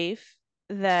faith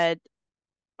that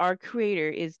our creator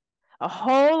is a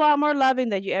whole lot more loving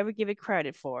than you ever give it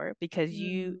credit for, because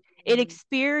it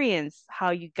experienced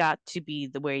how you got to be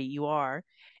the way you are,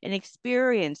 and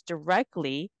experienced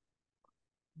directly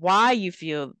why you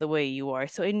feel the way you are.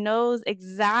 So it knows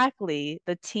exactly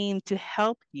the team to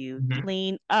help you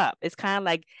clean up. It's kind of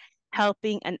like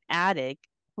helping an addict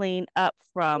clean up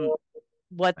from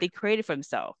what they created for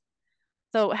themselves.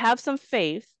 So have some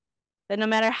faith that no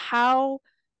matter how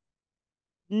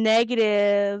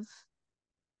negative,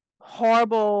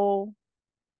 horrible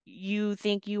you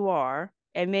think you are,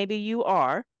 and maybe you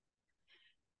are,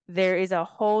 there is a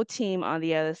whole team on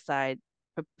the other side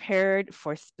prepared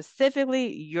for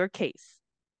specifically your case.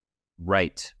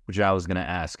 Right, which I was going to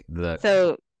ask.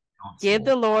 So give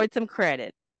the Lord some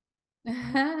credit.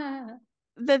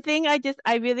 The thing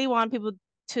I really want people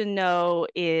to know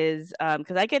is,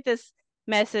 because I get this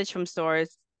message from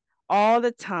source all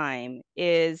the time,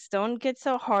 is don't get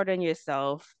so hard on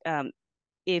yourself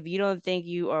if you don't think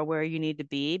you are where you need to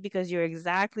be, because you're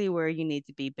exactly where you need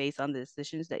to be based on the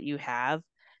decisions that you have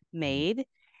made.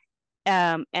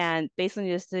 And based on the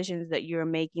decisions that you're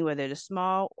making, whether they're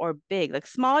small or big, like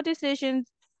small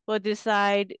decisions will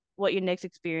decide what your next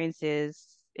experience is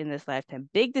in this lifetime.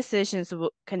 Big decisions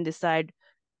can decide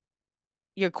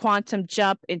your quantum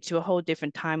jump into a whole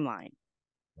different timeline.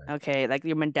 Okay, like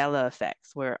your Mandela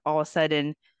effects, where all of a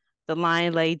sudden the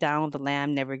lion laid down, the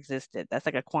lamb never existed. That's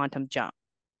like a quantum jump.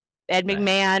 Ed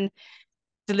McMahon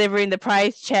delivering the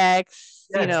price checks,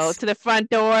 to the front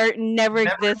door, never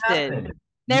existed. Happened.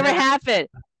 Never happened.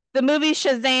 The movie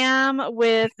Shazam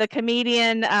with the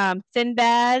comedian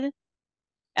Sinbad,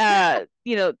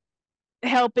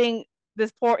 helping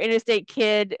this poor interstate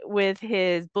kid with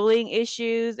his bullying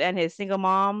issues and his single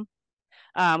mom,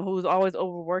 who's always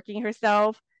overworking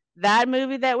herself. That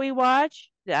movie that we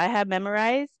watch, that I have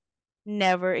memorized,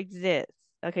 never exists.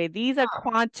 Okay, these are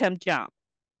quantum jumps.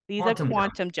 These are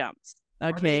quantum jumps.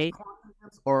 Okay.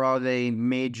 Or are they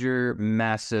major,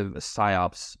 massive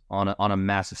psyops on a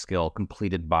massive scale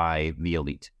completed by the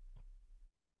elite?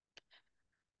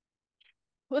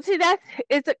 Well, see,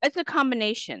 it's a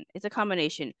combination. It's a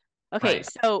combination. Okay,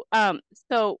 Right.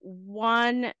 so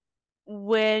one,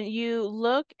 when you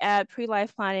look at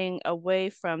pre-life planning away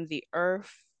from the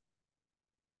Earth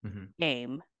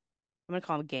game, I'm gonna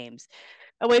call them games,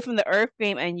 away from the Earth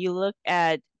game, and you look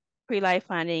at pre-life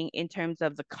planning in terms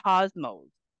of the cosmos,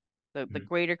 the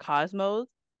greater cosmos.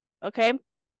 Okay,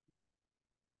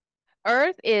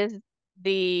 Earth is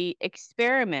the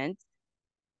experiment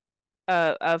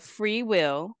of free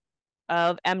will,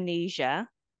 of amnesia.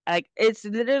 Like it's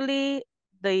literally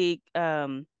the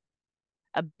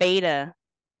a beta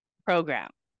program.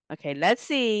 Okay, let's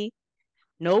see.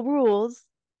 No rules.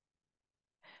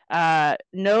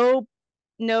 No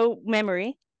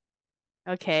memory.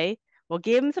 Okay, we'll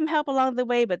give them some help along the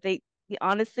way, but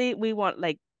honestly, we want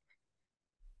like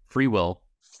Free will.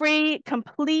 free,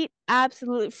 complete,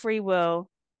 absolute free will.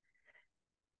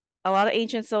 A lot of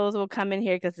ancient souls will come in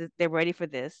here because they're ready for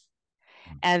this.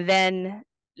 And then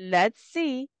let's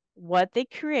see what they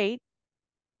create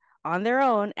on their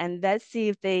own, and let's see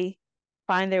if they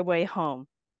find their way home.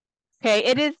 Okay,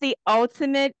 it is the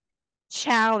ultimate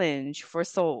challenge for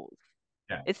souls.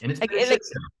 Yeah. It's And it's like,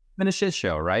 been a shit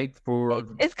show, right?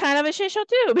 it's kind of a shit show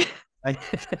too.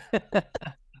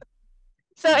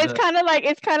 So it's kind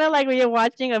of like when you're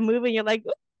watching a movie and you're like,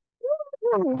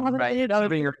 right, your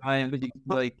time, but you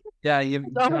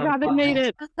oh my god, they made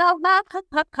it. All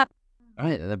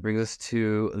right, that brings us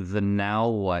to the now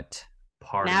what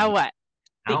part. Now what?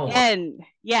 The Now what? end.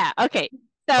 Yeah. Okay.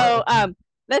 So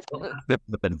let's. Bit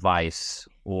of advice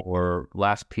or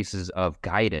last pieces of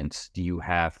guidance do you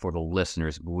have for the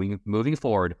listeners moving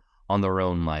forward on their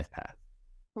own life path?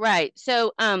 Right.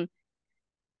 So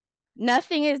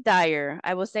nothing is dire.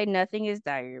 I will say nothing is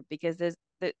dire, because there's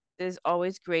there's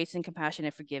always grace and compassion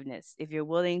and forgiveness if you're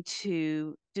willing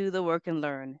to do the work and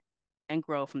learn and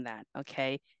grow from that.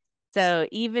 Okay. So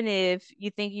even if you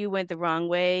think you went the wrong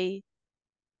way,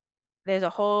 there's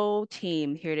a whole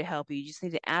team here to help you. You just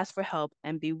need to ask for help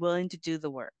and be willing to do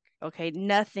the work. Okay.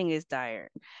 Nothing is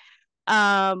dire.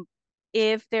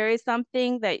 If there is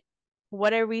something that, for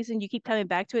whatever reason, you keep coming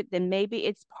back to it, then maybe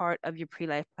it's part of your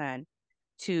pre-life plan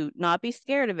to not be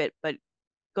scared of it, but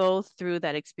go through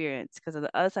that experience, because the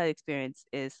other side experience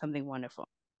is something wonderful.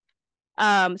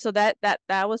 So that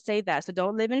I will say that. So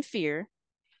don't live in fear.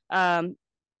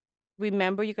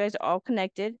 Remember, you guys are all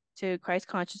connected to Christ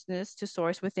consciousness, to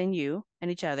source within you and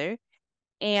each other,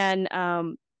 and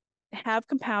have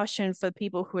compassion for the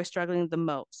people who are struggling the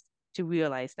most, to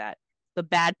realize that the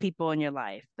bad people in your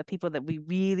life, the people that we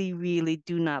really, really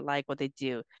do not like what they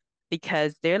do,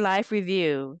 because their life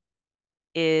review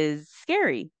is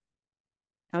scary.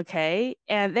 Okay.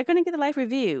 And they're going to get a life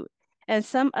review. And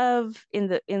some of, in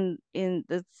the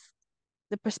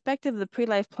perspective of the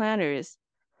pre-life planners,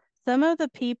 some of the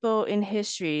people in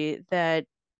history that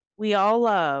we all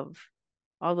love,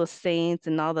 all the saints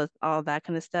and all that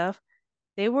kind of stuff,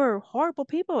 they were horrible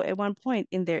people at one point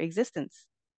in their existence.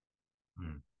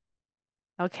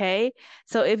 Okay.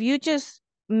 So if you just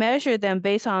measure them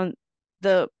based on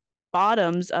the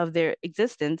bottoms of their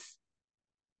existence,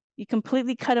 you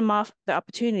completely cut them off the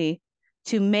opportunity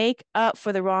to make up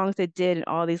for the wrongs they did in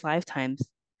all these lifetimes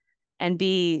and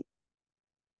be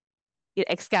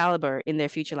Excalibur in their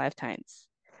future lifetimes.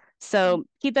 So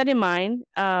keep that in mind.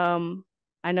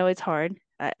 I know it's hard,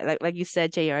 like you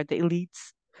said, JR, the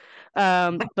elites.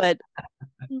 But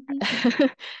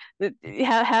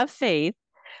have faith.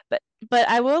 But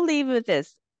I will leave with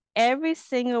this: every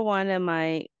single one of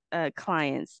my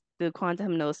clients through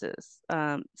quantum hypnosis,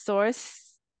 Source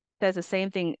says the same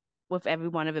thing with every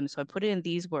one of them. So I put it in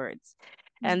these words,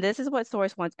 and this is what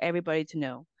Source wants everybody to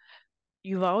know: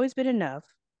 you've always been enough.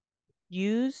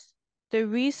 Use the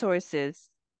resources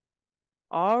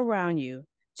all around you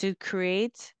to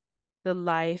create the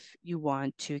life you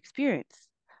want to experience,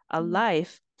 a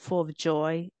life full of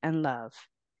joy and love.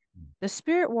 The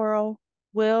spirit world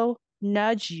will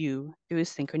nudge you through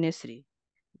synchronicity.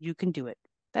 You can do it.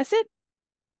 That's it.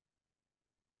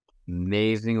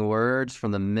 Amazing words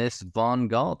from the Miss Von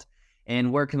Galt.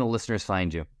 And where can the listeners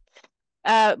find you?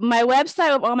 My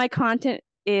website with all my content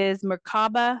is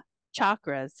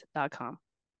merkabachakras.com.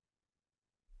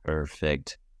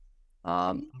 Perfect.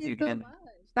 Thank you so much.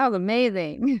 That was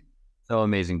amazing. So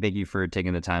amazing. Thank you for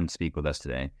taking the time to speak with us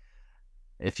today.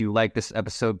 If you like this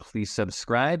episode, please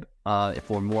subscribe.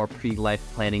 For more pre-life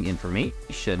planning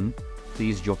information,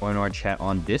 please join our chat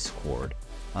on Discord.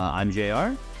 I'm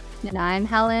JR. And I'm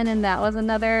Helen, and that was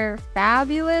another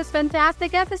fabulous,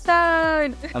 fantastic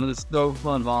episode. That was so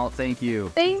fun, Val. Thank you.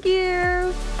 Thank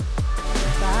you.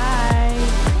 Bye.